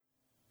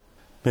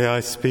May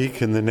I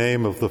speak in the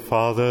name of the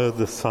Father,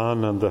 the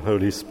Son, and the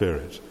Holy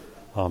Spirit.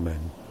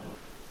 Amen.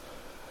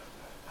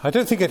 I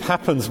don't think it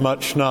happens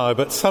much now,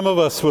 but some of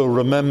us will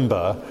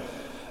remember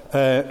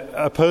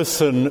a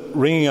person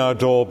ringing our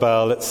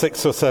doorbell at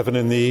 6 or 7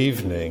 in the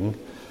evening,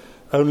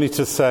 only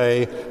to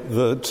say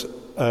that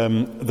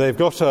they've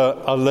got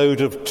a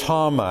load of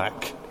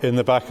tarmac in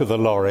the back of the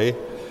lorry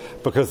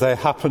because they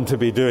happen to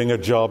be doing a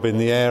job in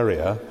the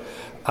area,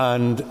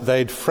 and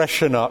they'd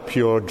freshen up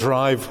your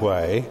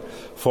driveway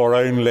for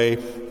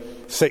only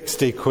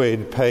 60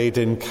 quid paid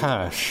in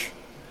cash.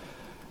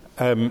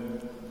 And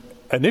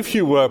if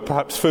you were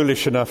perhaps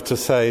foolish enough to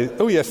say,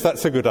 oh yes,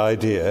 that's a good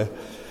idea,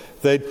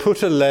 they'd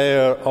put a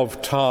layer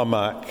of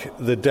tarmac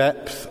the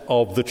depth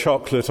of the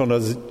chocolate on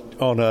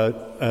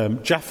a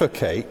Jaffa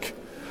cake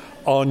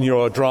on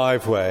your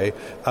driveway,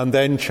 and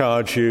then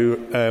charge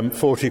you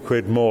 40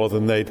 quid more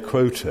than they'd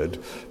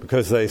quoted,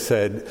 because they'd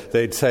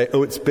say,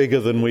 oh, it's bigger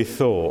than we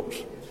thought.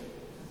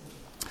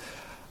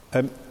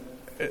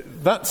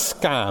 That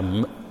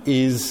scam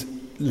is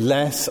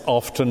less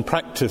often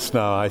practiced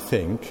now, I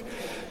think,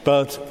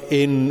 but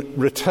in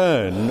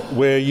return,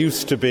 we're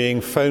used to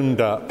being phoned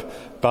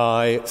up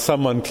by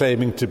someone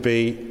claiming to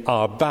be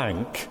our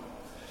bank,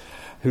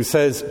 who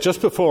says,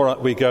 just before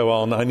we go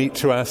on, I need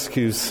to ask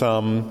you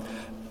some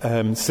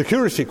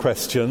security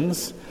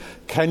questions.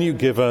 Can you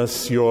give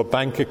us your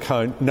bank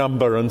account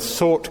number and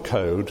sort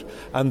code,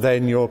 and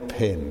then your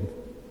PIN?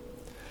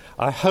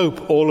 I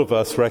hope all of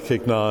us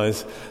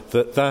recognise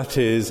that that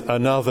is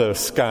another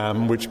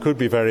scam which could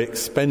be very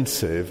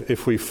expensive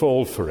if we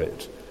fall for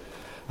it.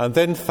 And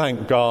then,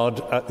 thank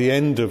God, at the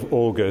end of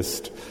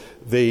August,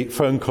 the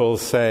phone call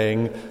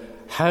saying,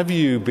 have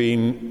you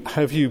been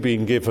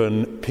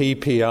given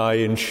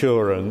PPI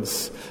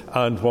insurance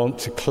and want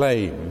to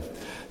claim?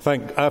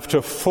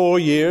 After 4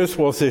 years,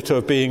 was it,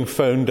 of being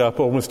phoned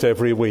up almost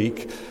every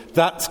week,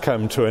 that's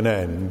come to an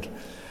end.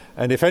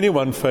 And if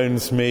anyone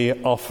phones me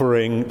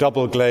offering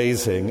double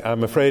glazing,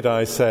 I'm afraid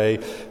I say,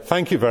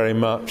 thank you very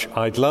much,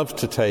 I'd love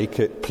to take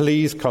it.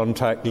 Please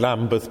contact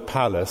Lambeth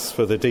Palace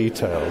for the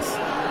details.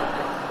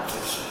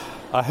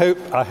 I hope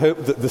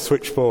that the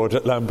switchboard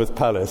at Lambeth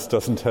Palace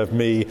doesn't have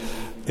me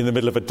in the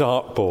middle of a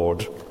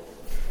dartboard.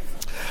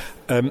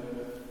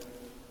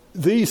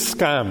 These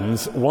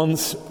scams,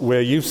 once we're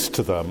used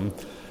to them,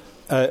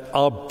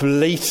 are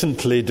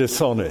blatantly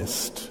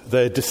dishonest.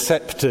 They're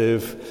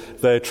deceptive.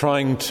 They're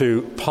trying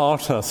to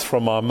part us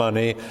from our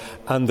money,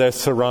 and they're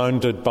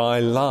surrounded by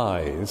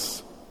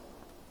lies.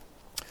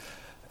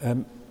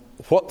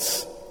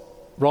 What's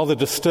rather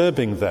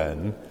disturbing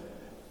then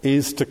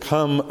is to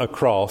come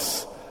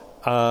across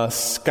a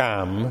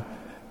scam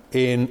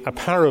in a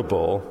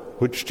parable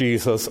which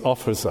Jesus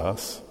offers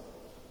us.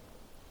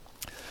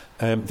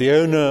 The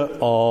owner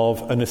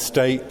of an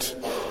estate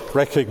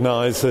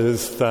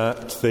recognises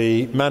that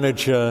the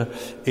manager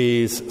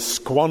is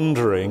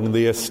squandering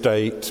the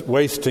estate,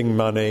 wasting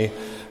money,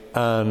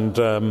 and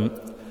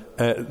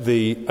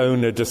the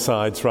owner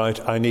decides, right,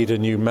 I need a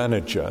new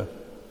manager.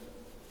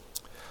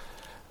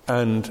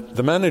 And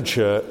the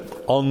manager,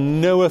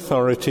 on no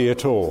authority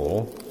at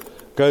all,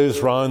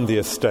 goes round the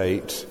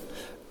estate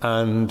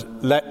and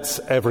lets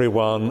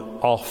everyone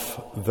off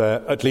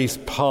at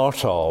least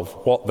part of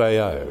what they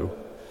owe,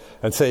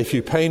 and say, if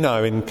you pay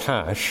now in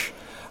cash,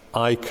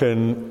 I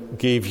can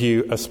give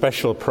you a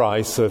special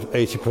price of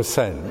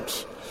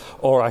 80%,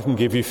 or I can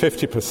give you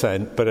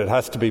 50%, but it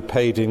has to be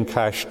paid in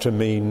cash to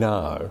me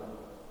now.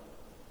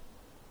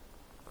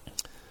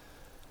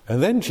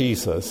 And then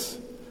Jesus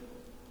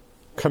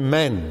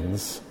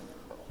commends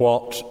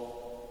what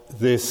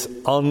this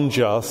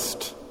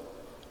unjust,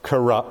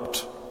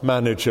 corrupt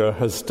manager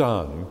has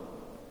done.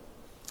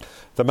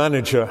 The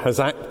manager has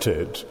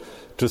acted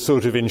to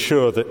sort of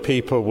ensure that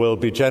people will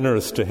be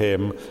generous to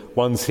him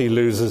once he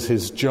loses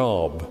his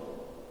job.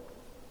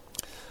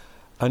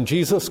 And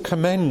Jesus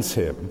commends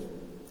him,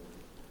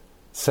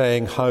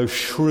 saying how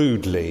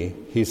shrewdly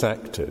he's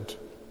acted.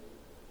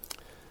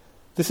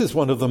 This is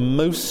one of the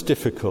most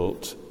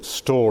difficult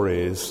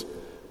stories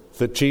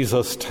that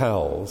Jesus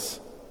tells,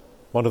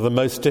 one of the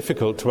most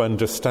difficult to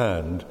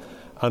understand,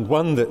 and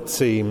one that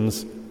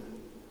seems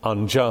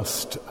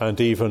unjust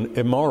and even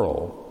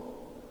immoral.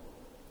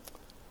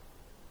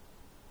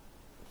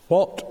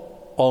 What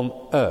on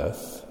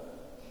earth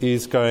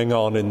is going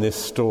on in this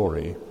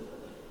story?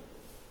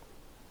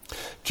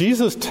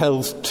 Jesus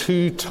tells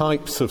two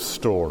types of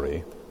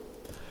story.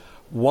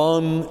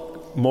 One,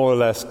 more or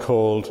less,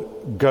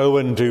 called "Go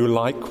and do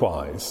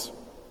likewise."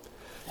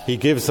 He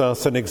gives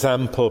us an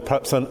example,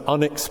 perhaps an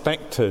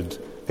unexpected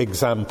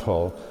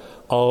example,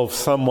 of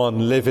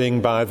someone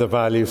living by the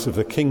values of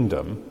the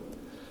kingdom,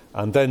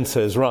 and then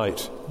says,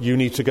 right, you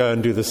need to go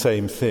and do the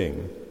same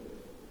thing.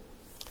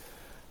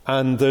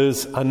 And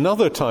there's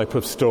another type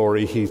of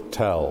story he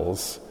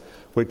tells,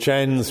 which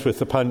ends with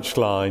the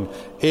punchline,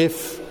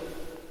 if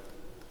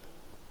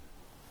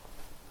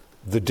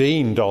the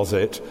dean does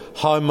it,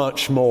 how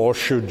much more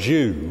should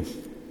you?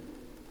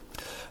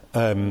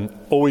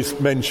 Always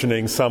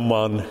mentioning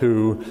someone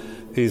who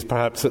is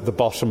perhaps at the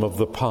bottom of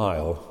the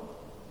pile.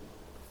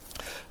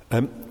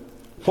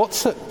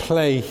 What's at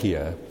play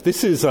here?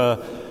 This is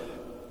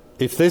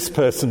if this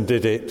person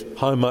did it,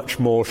 how much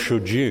more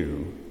should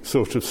you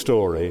sort of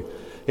story.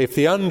 If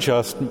the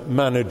unjust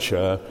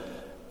manager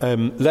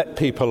let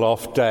people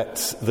off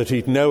debts that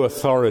he'd no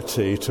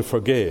authority to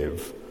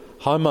forgive,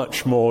 how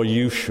much more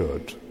you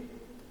should.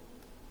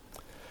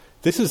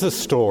 This is a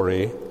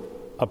story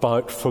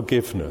about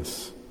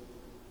forgiveness.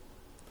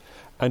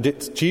 And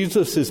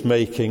Jesus is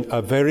making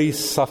a very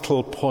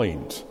subtle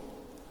point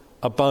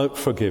about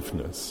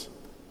forgiveness.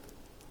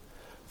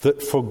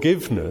 That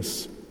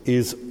forgiveness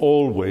is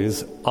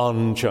always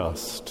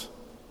unjust.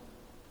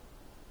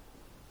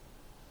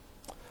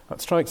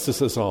 That strikes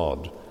us as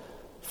odd.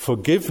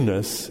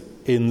 Forgiveness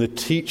in the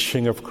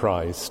teaching of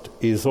Christ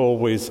is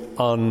always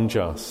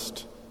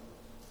unjust.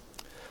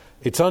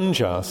 It's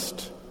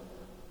unjust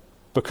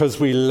because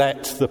we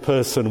let the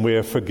person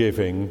we're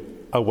forgiving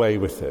away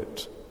with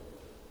it.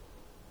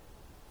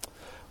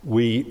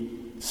 We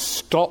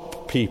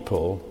stop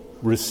people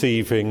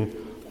receiving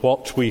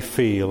what we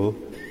feel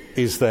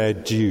is their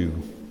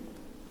due.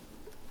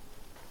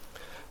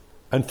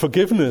 And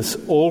forgiveness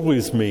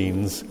always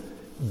means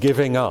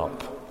giving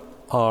up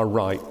our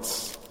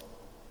rights.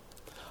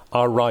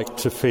 Our right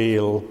to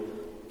feel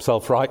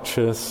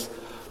self-righteous,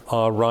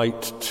 our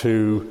right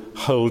to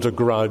hold a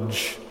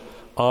grudge,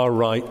 our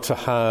right to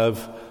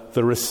have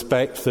the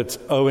respect that's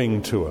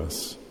owing to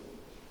us.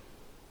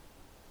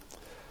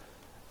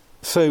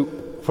 So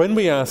when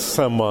we ask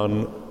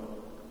someone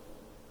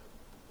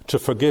to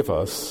forgive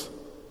us,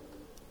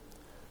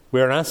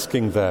 we're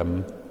asking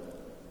them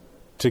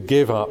to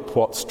give up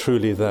what's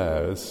truly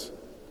theirs,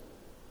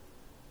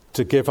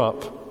 to give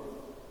up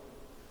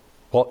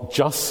what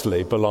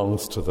justly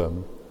belongs to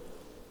them,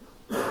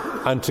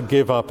 and to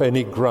give up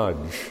any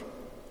grudge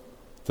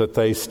that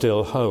they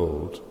still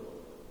hold.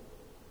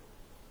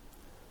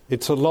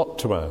 It's a lot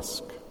to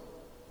ask.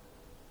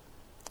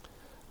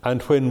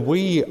 And when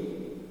we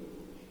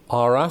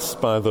are asked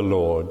by the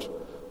Lord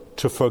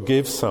to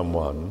forgive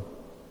someone,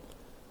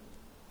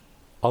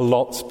 a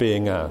lot's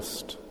being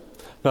asked.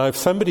 Now, if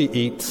somebody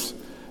eats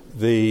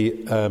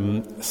the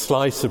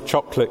slice of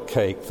chocolate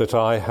cake that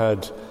I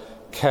had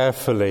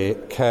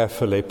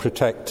carefully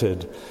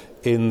protected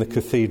in the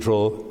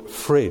cathedral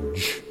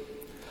fridge,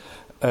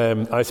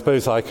 I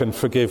suppose I can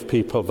forgive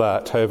people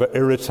that, however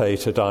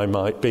irritated I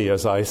might be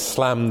as I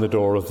slam the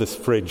door of this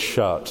fridge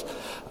shut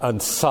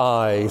and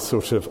sigh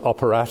sort of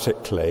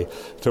operatically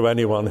to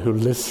anyone who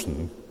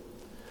listen.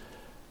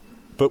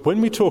 But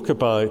when we talk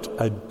about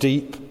a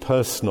deep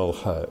personal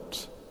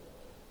hurt,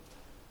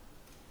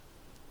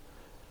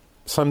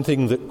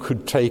 something that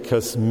could take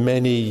us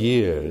many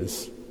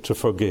years to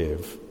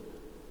forgive,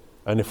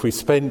 and if we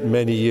spent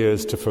many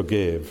years to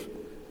forgive,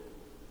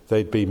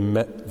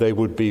 they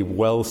would be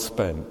well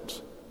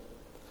spent.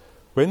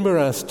 When we're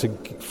asked to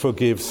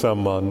forgive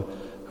someone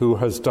who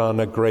has done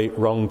a great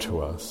wrong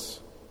to us,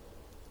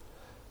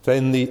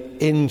 then the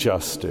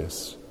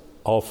injustice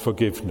of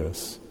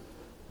forgiveness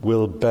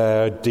will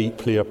bear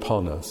deeply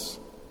upon us.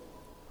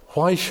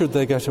 Why should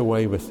they get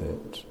away with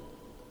it?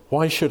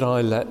 Why should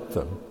I let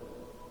them?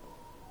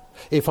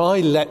 If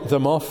I let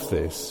them off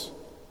this,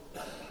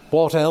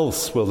 what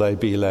else will they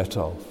be let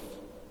off?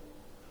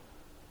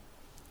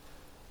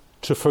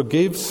 To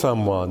forgive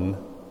someone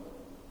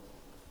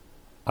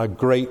a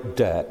great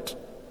debt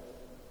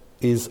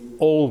is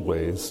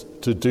always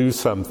to do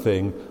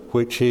something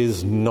which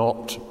is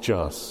not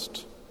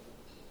just.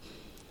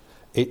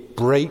 It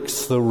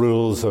breaks the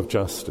rules of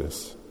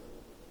justice.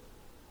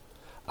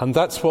 And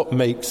that's what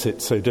makes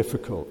it so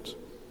difficult.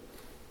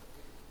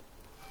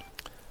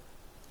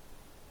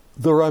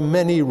 There are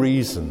many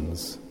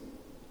reasons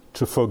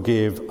to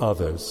forgive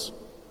others.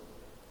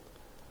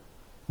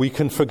 We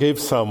can forgive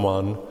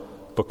someone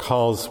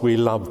because we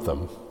love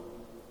them,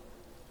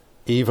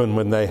 even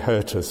when they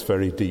hurt us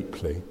very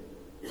deeply.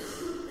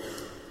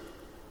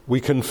 We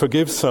can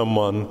forgive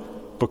someone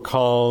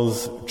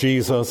because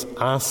Jesus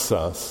asks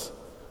us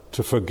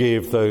to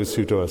forgive those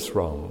who do us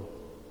wrong.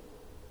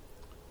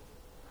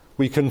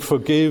 We can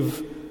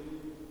forgive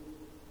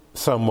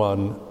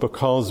someone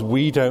because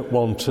we don't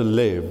want to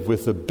live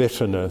with the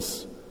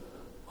bitterness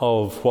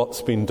of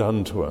what's been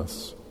done to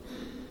us.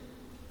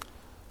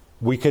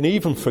 We can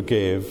even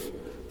forgive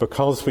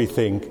because we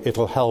think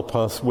it'll help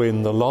us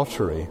win the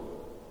lottery.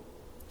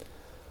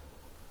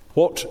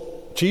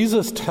 What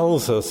Jesus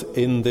tells us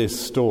in this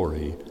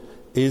story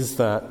is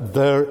that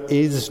there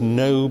is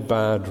no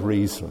bad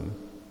reason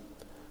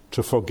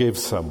to forgive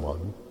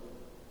someone.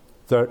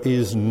 There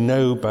is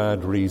no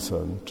bad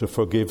reason to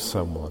forgive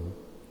someone.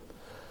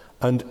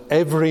 And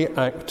every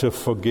act of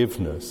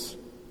forgiveness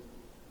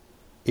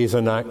is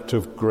an act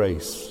of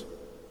grace,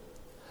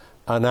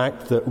 an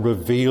act that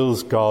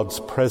reveals God's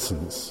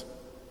presence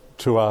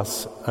to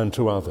us and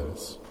to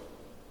others.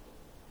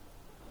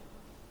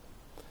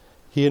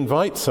 He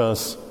invites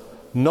us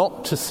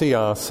not to see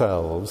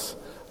ourselves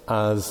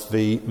as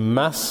the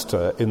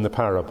master in the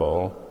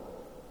parable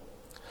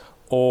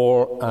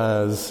or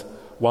as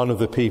one of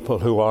the people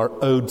who are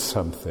owed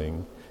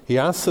something. He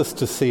asks us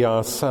to see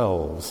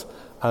ourselves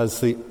as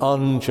the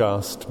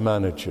unjust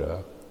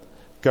manager,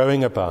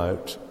 going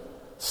about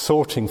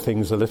sorting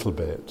things a little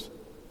bit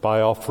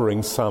by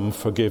offering some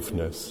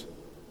forgiveness,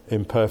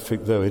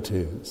 imperfect though it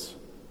is.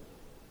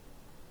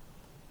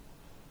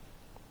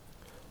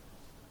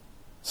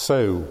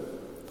 So,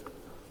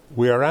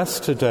 we are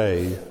asked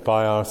today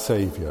by our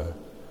Saviour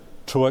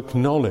to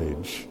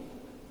acknowledge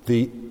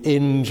the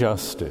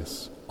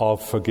injustice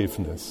of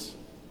forgiveness,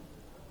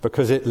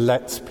 because it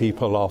lets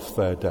people off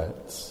their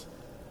debts,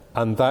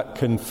 and that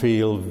can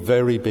feel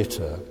very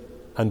bitter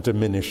and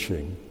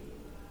diminishing.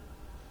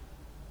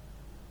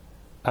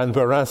 And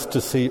we're asked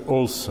to see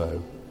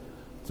also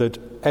that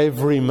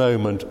every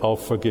moment of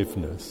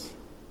forgiveness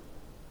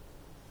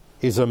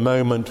is a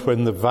moment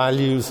when the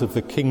values of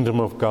the kingdom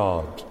of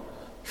God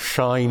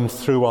shine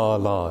through our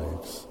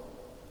lives,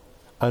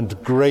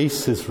 and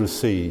grace is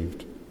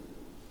received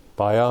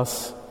by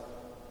us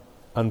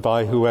and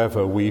by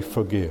whoever we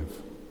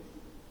forgive.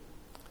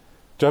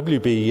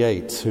 W.B.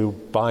 Yeats, who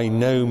by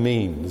no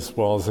means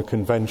was a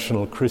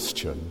conventional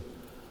Christian,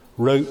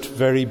 wrote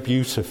very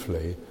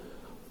beautifully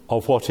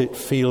of what it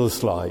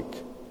feels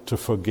like to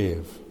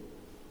forgive.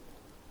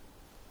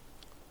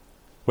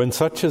 When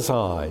such as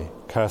I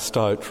cast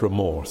out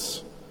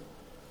remorse,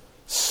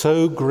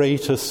 so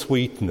great a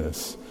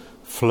sweetness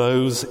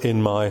flows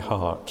in my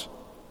heart.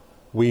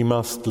 We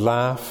must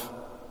laugh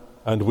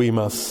and we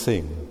must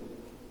sing.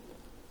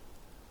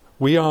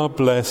 We are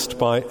blessed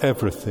by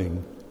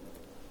everything,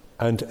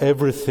 and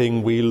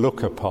everything we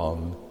look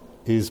upon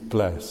is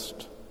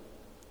blessed.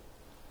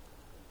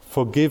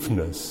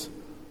 Forgiveness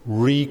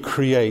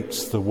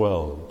recreates the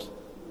world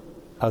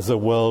as a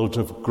world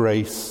of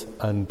grace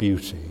and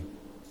beauty.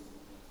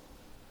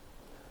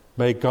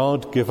 May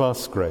God give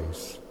us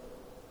grace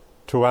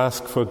to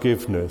ask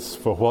forgiveness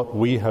for what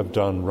we have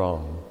done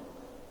wrong.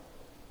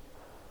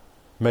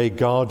 May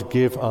God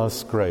give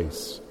us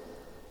grace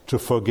to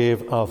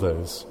forgive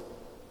others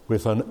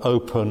with an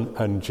open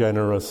and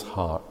generous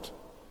heart.